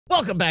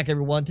Welcome back,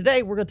 everyone.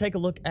 Today, we're going to take a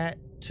look at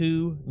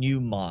two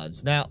new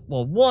mods. Now,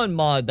 well, one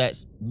mod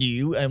that's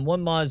new and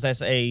one mod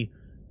that's a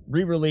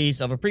re-release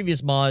of a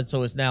previous mod,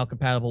 so it's now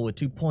compatible with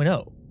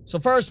 2.0. So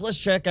first, let's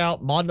check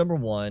out mod number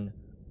one,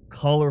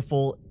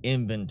 colorful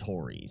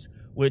inventories,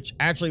 which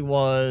actually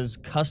was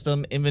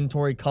custom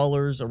inventory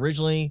colors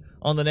originally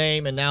on the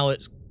name, and now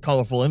it's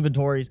colorful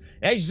inventories.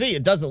 As you see,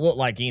 it doesn't look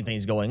like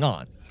anything's going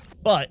on.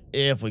 But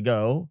if we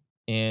go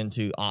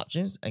into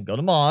options and go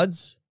to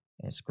mods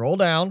and scroll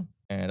down,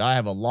 and I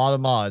have a lot of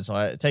mods, so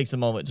it takes a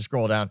moment to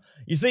scroll down.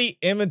 You see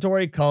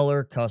inventory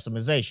color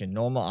customization.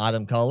 Normal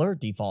item color,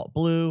 default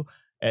blue.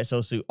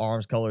 Exosuit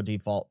arms color,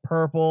 default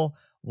purple.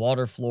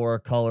 Water floor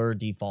color,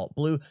 default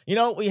blue. You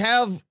know, we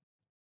have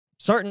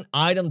certain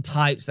item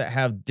types that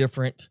have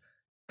different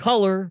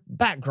color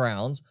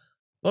backgrounds,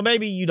 but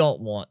maybe you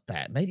don't want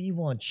that. Maybe you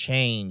want to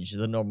change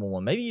the normal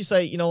one. Maybe you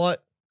say, you know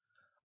what?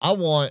 I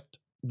want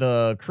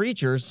the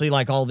creatures, see,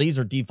 like all these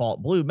are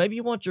default blue. Maybe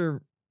you want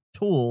your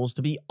tools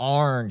to be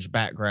orange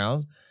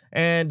backgrounds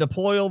and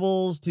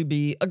deployables to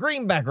be a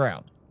green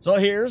background. So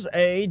here's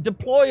a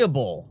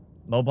deployable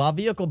mobile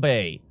vehicle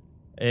bay.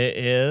 It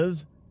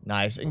is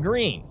nice and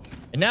green,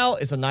 and now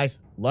it's a nice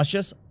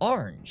luscious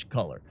orange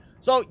color.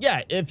 So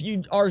yeah, if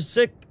you are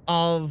sick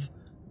of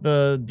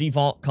the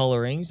default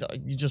colorings,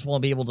 you just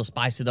want to be able to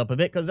spice it up a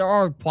bit, because there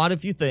are quite a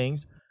few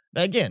things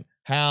that again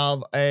have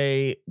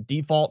a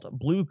default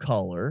blue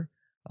color.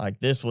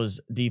 Like this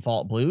was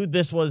default blue.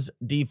 This was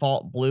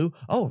default blue.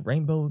 Oh,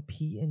 rainbow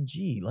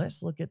PNG.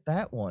 Let's look at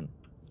that one.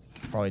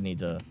 Probably need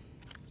to.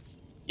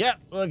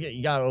 Yep, look at,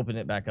 you gotta open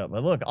it back up.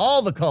 But look,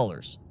 all the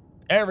colors,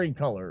 every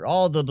color,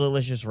 all the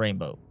delicious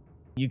rainbow.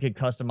 You could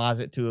customize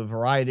it to a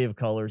variety of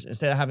colors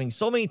instead of having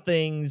so many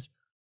things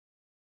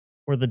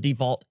where the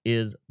default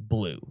is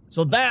blue.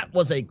 So that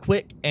was a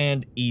quick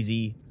and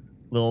easy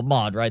little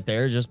mod right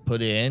there. Just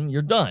put it in,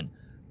 you're done.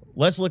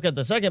 Let's look at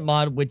the second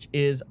mod, which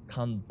is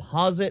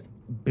composite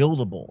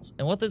buildables.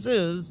 And what this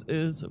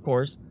is of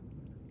course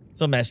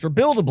some extra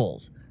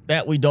buildables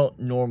that we don't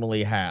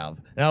normally have.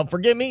 Now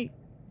forgive me,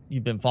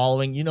 you've been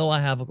following, you know I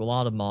have a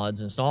lot of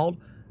mods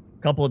installed,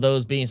 a couple of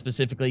those being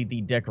specifically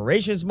the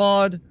decorations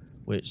mod,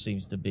 which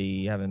seems to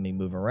be having me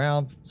move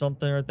around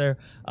something right there.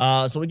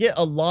 So we get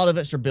a lot of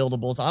extra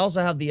buildables. I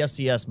also have the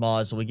FCS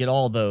mod, so we get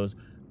all those.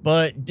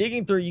 But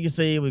digging through, you can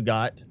see we've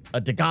got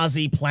a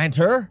Dagazi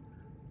planter,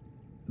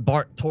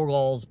 Bart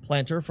Torgal's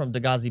planter from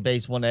Dagazi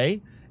Base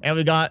 1A, and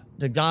we got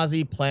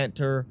Dagazi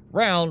planter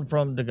round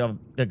from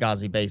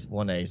Dagazi Base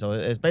 1A. So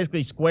it's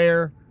basically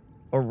square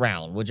or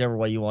round, whichever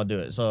way you want to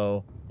do it.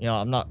 So, you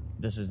know,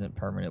 this isn't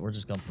permanent. We're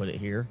just going to put it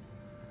here.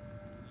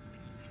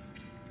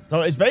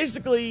 So it's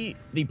basically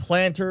the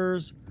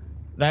planters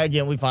that,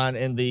 again, we find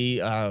in the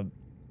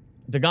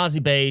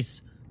Dagazi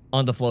base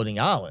on the floating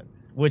island,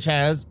 which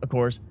has, of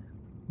course,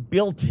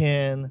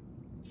 built-in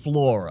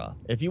flora.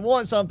 If you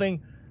want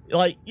something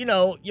like, you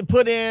know, you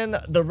put in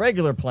the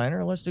regular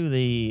planter. Let's do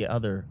the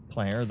other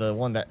planter, the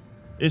one that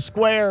is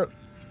square,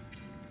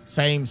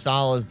 same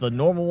style as the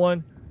normal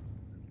one.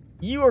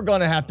 You are going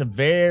to have to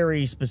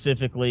very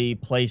specifically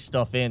place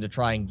stuff in to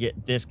try and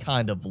get this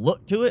kind of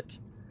look to it.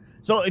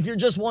 So if you're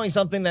just wanting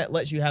something that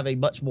lets you have a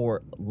much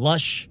more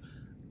lush,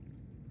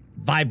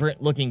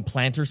 vibrant looking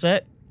planter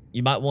set,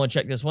 you might want to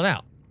check this one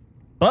out.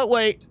 But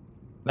wait,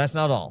 that's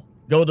not all.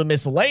 Go to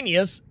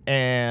miscellaneous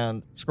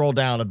and scroll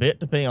down a bit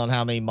depending on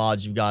how many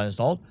mods you've got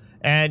installed.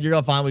 And you're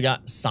going to find we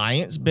got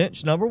science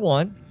bench number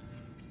one.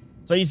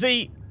 So you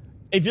see,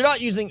 if you're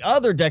not using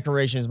other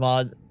decorations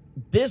mods,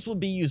 this would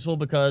be useful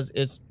because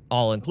it's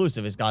all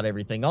inclusive. It's got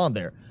everything on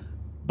there.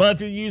 But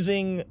if you're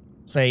using,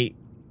 say,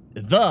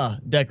 the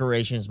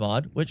decorations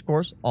mod, which of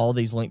course all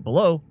these link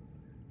below,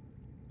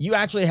 you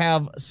actually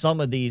have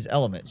some of these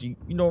elements. You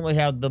normally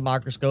have the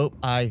microscope.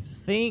 I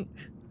think,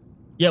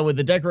 yeah, with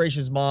the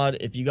decorations mod,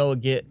 if you go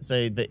and get,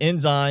 say, the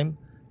enzyme,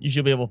 you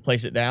should be able to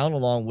place it down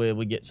along with,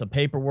 we get some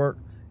paperwork.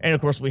 And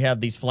of course we have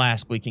these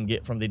flasks we can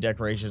get from the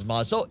decorations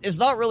mod. So it's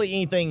not really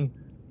anything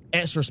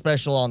extra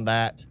special on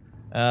that.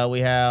 We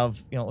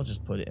have, you know, we'll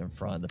just put it in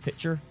front of the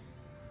picture.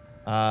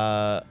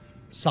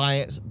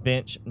 Science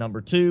bench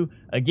number two.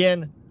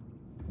 Again,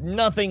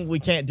 nothing we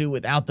can't do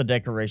without the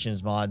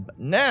decorations mod. But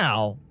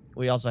now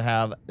we also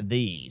have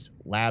these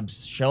lab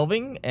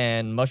shelving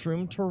and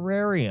mushroom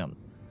terrarium.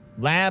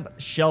 Lab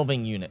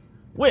shelving unit,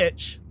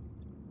 which,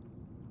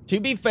 to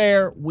be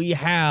fair, we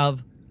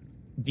have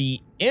the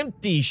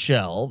empty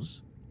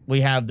shelves. We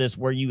have this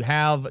where you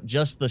have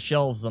just the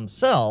shelves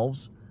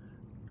themselves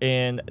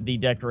in the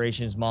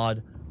decorations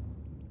mod,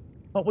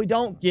 but we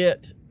don't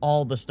get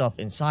all the stuff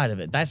inside of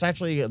it. That's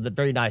actually a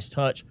very nice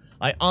touch.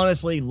 I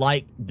honestly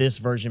like this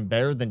version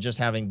better than just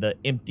having the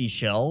empty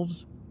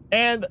shelves,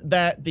 and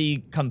that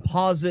the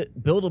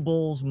composite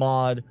buildables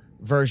mod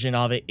version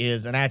of it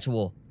is an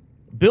actual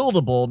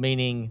buildable,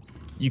 meaning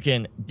you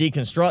can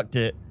deconstruct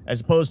it,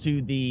 as opposed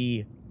to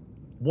the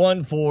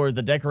one for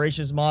the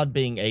decorations mod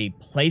being a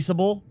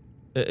placeable.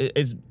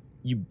 Is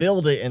you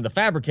build it in the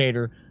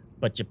fabricator,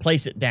 but you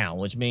place it down,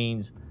 which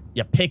means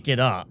you pick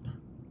it up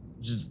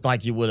just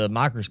like you would a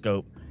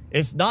microscope,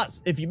 It's not,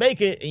 if you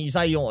make it and you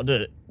say you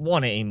don't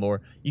want it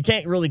anymore, you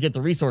can't really get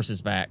the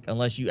resources back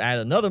unless you add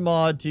another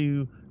mod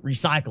to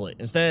recycle it.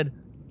 Instead,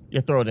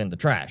 you throw it in the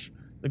trash.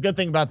 The good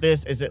thing about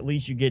this is at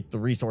least you get the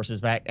resources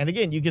back. And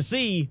again, you can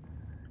see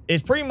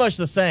it's pretty much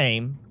the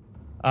same.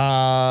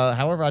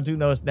 However, I do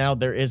notice now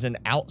there is an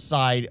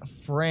outside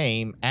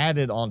frame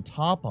added on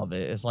top of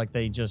it. It's like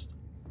they just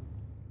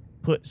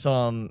put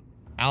some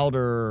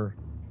outer,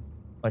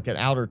 like an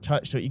outer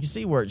touch to it. You can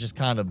see where it just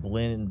kind of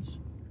blends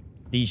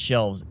these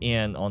shelves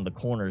in on the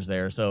corners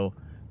there. So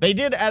they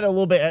did add a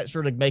little bit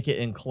extra to make it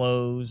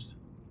enclosed.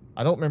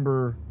 I don't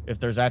remember if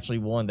there's actually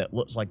one that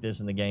looks like this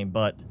in the game,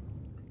 but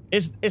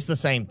it's the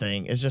same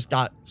thing. It's just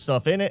got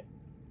stuff in it,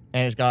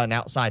 and it's got an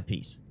outside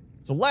piece.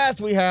 So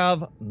last we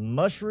have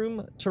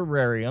Mushroom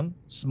Terrarium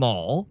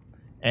Small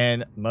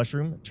and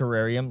Mushroom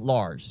Terrarium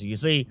Large. So you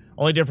see,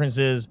 only difference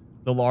is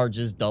the large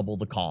is double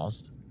the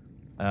cost.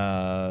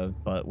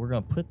 But we're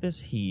going to put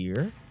this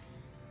here.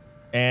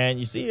 And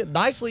you see it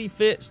nicely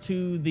fits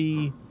to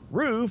the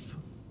roof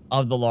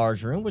of the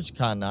large room, which is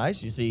kind of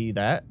nice. You see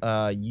that.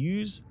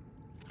 Use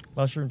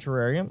Mushroom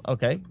Terrarium.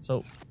 Okay,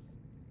 so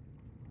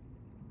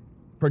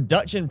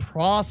production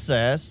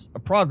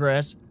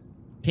progress,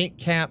 pink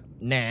cap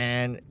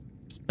nan,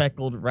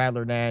 speckled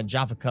rattler nan,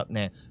 Jaffa cup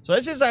nan. So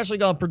this is actually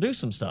going to produce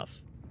some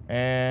stuff.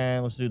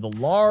 And let's do the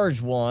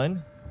large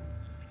one,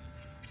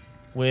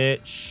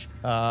 which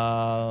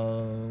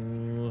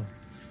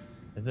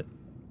is it?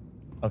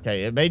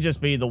 Okay, it may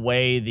just be the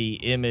way the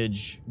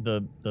image,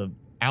 the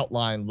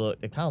outline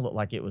looked. It kind of looked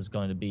like it was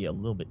going to be a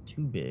little bit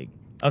too big.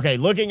 Okay,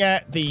 looking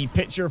at the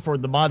picture for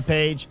the mod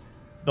page,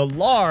 the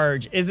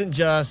large isn't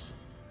just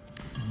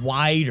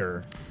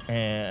wider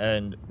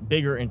and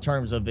bigger in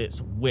terms of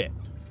its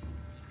width.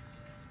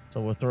 So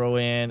we'll throw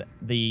in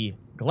the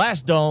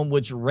glass dome,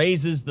 which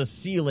raises the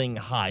ceiling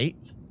height.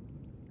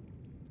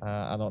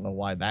 I don't know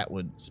why that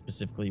would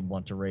specifically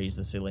want to raise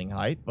the ceiling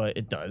height, but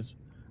it does.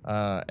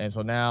 And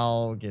so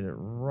now get it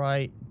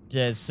right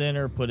dead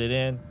center, put it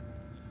in.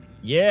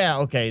 Yeah,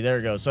 okay, there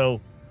we go.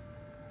 So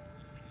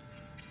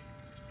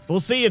we'll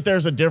see if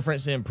there's a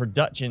difference in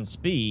production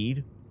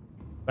speed.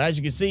 But as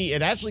you can see,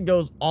 it actually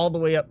goes all the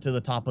way up to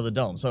the top of the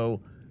dome. So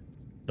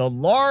the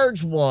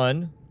large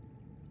one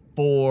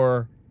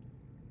for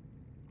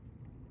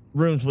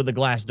rooms with a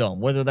glass dome,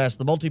 whether that's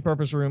the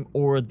multi-purpose room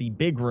or the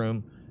big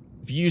room,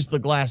 if you use the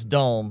glass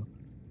dome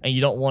and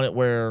you don't want it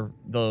where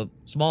the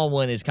small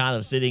one is kind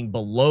of sitting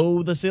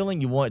below the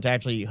ceiling, you want it to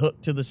actually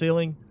hook to the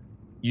ceiling,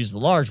 use the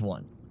large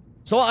one.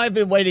 So I've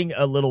been waiting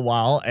a little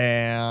while,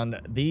 and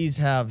these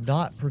have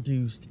not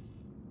produced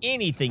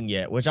anything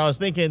yet, which I was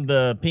thinking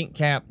the pink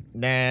cap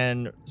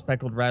nan,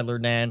 speckled rattler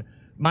nan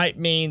might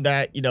mean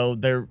that, you know,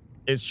 there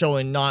is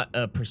showing not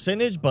a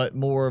percentage, but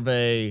more of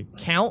a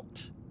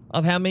count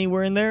of how many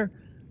were in there.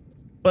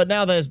 But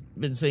now that it's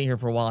been sitting here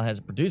for a while, it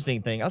hasn't produced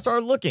anything. I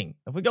started looking.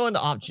 If we go into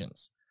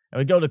options and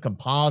we go to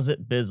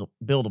composite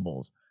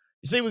buildables,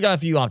 you see we got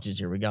a few options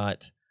here. We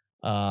got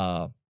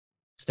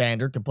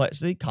standard,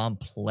 complexity,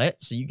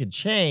 complex, so you can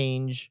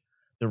change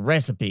the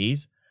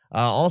recipes.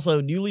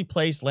 Also, newly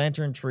placed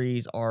lantern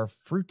trees are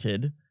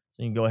fruited,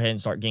 so you can go ahead and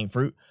start getting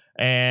fruit.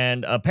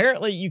 And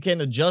apparently you can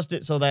adjust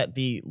it so that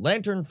the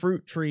lantern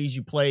fruit trees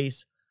you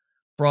place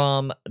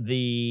from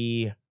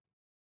the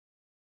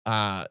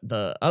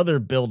other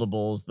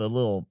buildables, the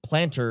little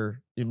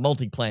planter, the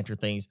multi-planter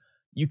things,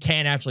 you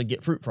can actually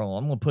get fruit from them.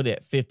 I'm going to put it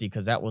at 50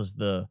 because that was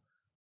the,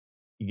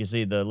 you can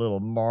see the little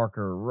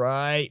marker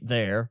right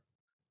there.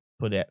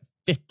 Put it at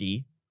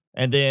 50.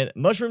 And then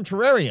mushroom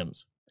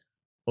terrariums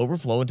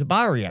overflow into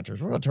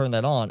bioreactors. We're going to turn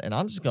that on, and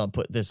I'm just going to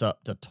put this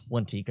up to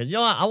 20 because, you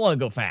know what? I want to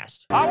go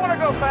fast. I want to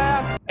go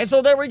fast. And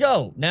so there we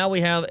go. Now we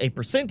have a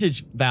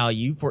percentage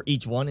value for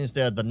each one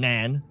instead of the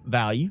nan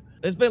value.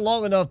 It's been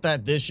long enough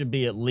that this should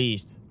be at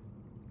least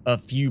a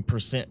few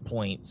percent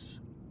points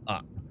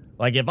up.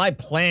 Like if I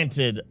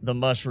planted the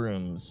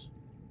mushrooms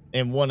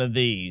in one of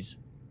these,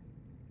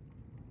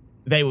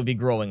 they would be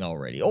growing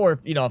already. Or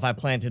if, you know, if I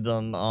planted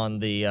them on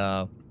the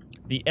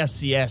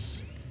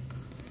FCS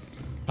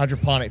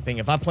hydroponic thing,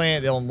 if I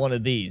planted it on one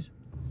of these,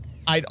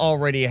 I'd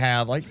already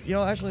have, like, you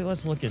know, actually,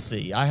 let's look and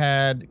see. I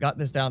had got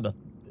this down to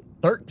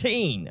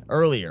 13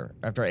 earlier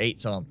after I ate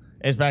some.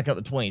 It's back up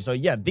to 20. So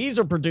yeah, these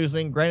are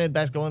producing. Granted,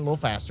 that's going a little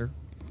faster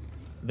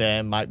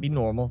than might be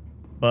normal,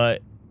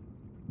 but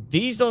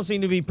these don't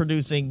seem to be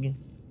producing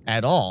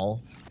at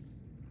all.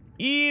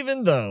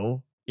 Even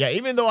though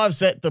I've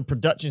set the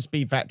production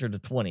speed factor to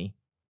 20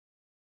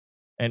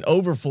 and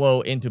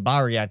overflow into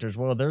bioreactors,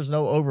 well, there's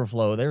no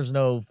overflow. There's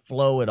no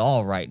flow at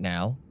all right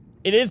now.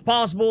 It is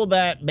possible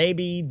that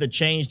maybe the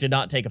change did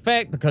not take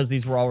effect because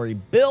these were already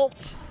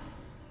built.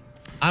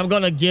 I'm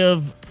going to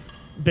give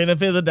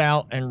benefit of the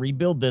doubt and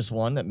rebuild this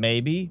one,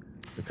 maybe,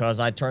 because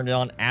I turned it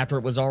on after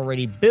it was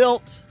already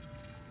built.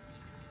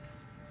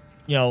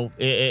 You know,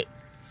 it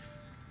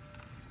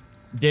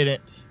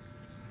didn't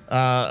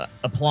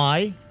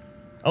apply.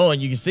 Oh,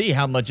 and you can see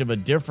how much of a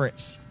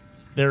difference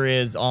there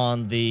is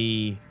on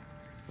the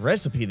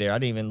recipe there. I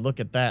didn't even look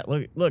at that.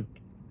 Look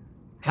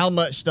how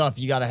much stuff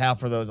you got to have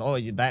for those. Oh,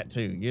 that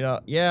too. You know,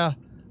 yeah.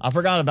 I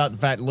forgot about the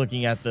fact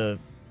looking at the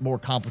more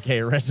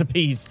complicated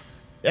recipes.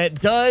 It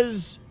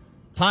does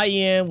tie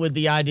in with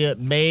the idea,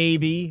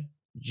 maybe,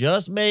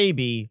 just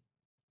maybe,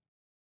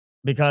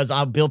 because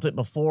I built it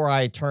before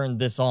I turned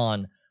this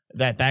on,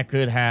 that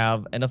could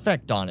have an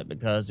effect on it,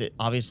 because it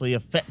obviously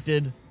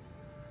affected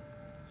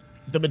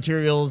the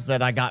materials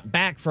that I got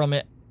back from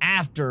it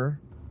after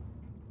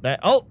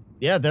that. Oh,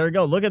 yeah, there we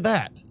go. Look at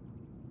that.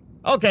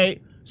 Okay,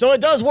 so it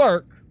does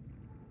work.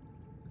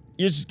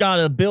 You just got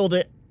to build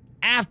it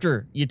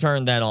after you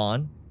turn that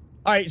on.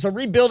 All right, so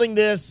rebuilding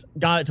this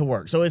got it to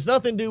work. So it's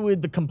nothing to do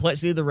with the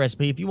complexity of the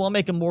recipe. If you want to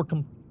make it more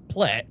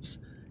complex,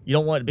 you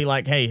don't want it to be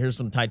like, hey, here's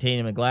some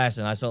titanium and glass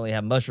and I suddenly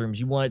have mushrooms.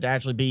 You want it to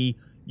actually be,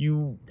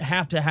 you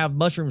have to have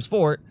mushrooms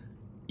for it.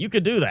 You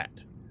could do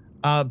that.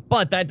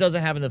 But that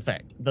doesn't have an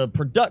effect. The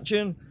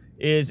production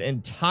is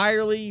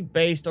entirely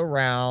based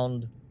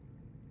around,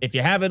 if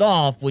you have it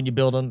off when you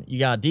build them, you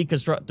got to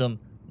deconstruct them,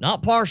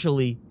 not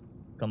partially,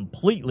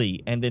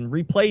 completely, and then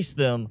replace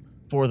them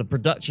for the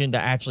production to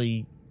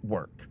actually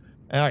work.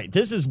 All right,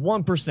 this is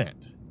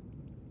 1%.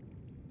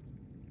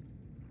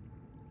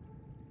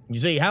 You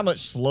see how much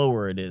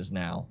slower it is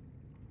now.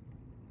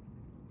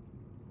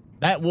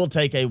 That will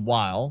take a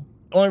while.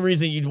 Only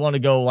reason you'd want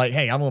to go like,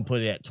 hey, I'm going to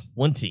put it at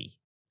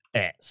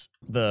 20x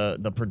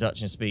the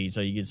production speed,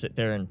 so you can sit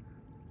there and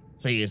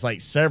see it's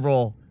like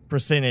several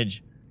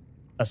percentage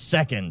a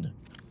second.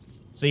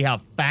 See how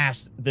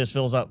fast this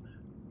fills up.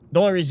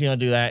 The only reason you want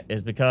to do that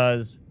is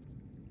because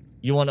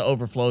you want to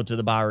overflow to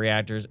the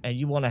bioreactors, and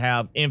you want to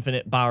have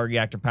infinite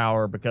bioreactor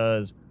power,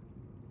 because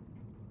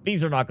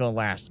these are not going to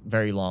last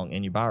very long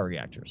in your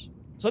bioreactors.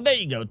 So there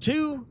you go.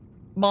 2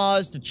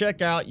 mods to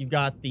check out. You've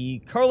got the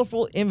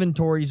Colorful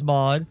Inventories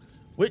mod,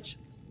 which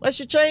lets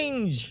you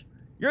change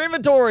your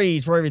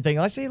inventories for everything.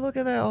 I see, look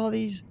at that.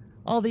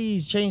 All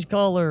these change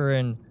color,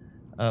 and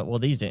well,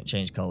 these didn't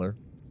change color.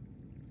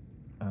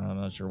 I'm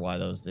not sure why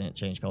those didn't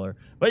change color.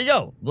 But you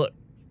go, look,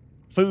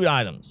 food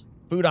items,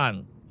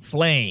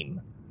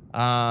 flame.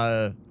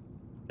 I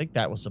think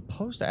that was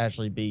supposed to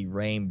actually be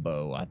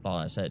rainbow. I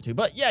thought I said it too.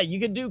 But yeah,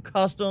 you can do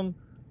custom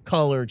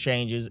color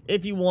changes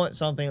if you want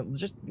something.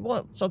 Just you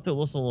want something that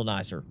looks a little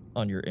nicer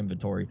on your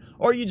inventory,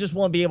 or you just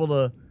want to be able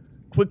to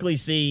quickly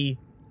see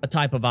a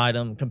type of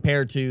item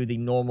compared to the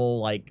normal,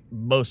 like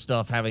most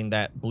stuff having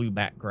that blue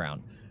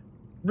background.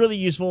 Really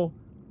useful.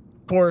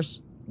 Of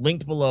course,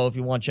 linked below if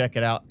you want to check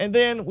it out. And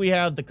then we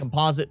have the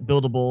composite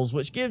buildables,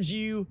 which gives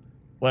you,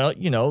 well,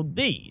 you know,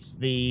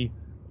 the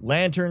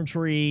lantern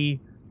tree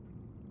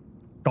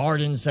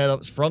garden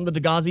setups from the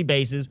Dagazi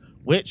bases,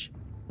 which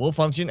will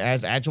function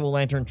as actual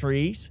lantern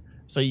trees,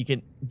 so you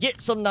can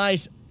get some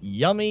nice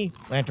yummy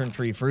lantern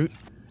tree fruit.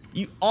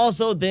 You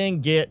also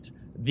then get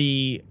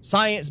the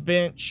science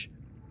bench,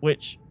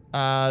 which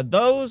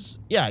those,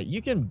 yeah,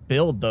 you can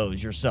build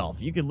those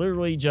yourself. You can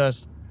literally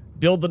just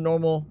build the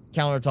normal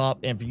countertop,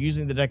 and if you're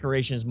using the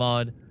decorations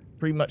mod,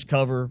 pretty much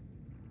cover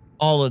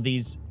all of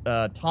these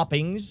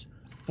toppings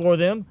for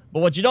them. But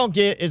what you don't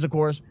get is, of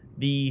course,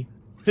 the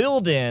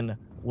filled in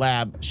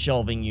lab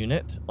shelving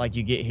unit like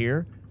you get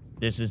here.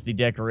 This is the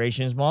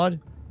decorations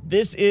mod.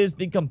 This is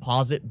the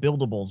composite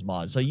buildables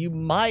mod. So you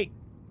might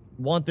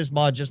want this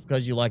mod just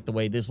because you like the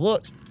way this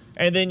looks.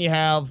 And then you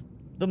have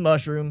the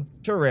mushroom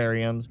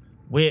terrariums,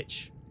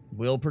 which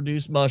will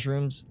produce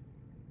mushrooms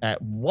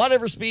at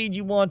whatever speed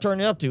you want to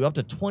turn it up to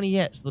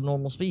 20x the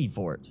normal speed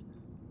for it.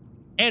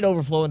 And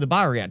overflow into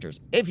bioreactors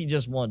if you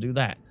just want to do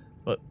that.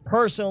 But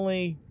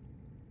personally,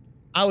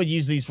 I would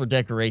use these for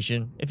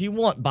decoration. If you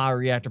want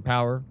bioreactor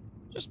power,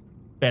 just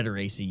better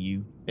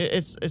ACU.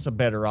 It's a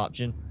better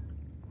option.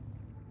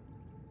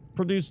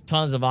 Produce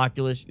tons of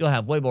Oculus. You'll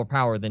have way more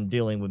power than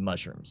dealing with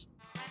mushrooms.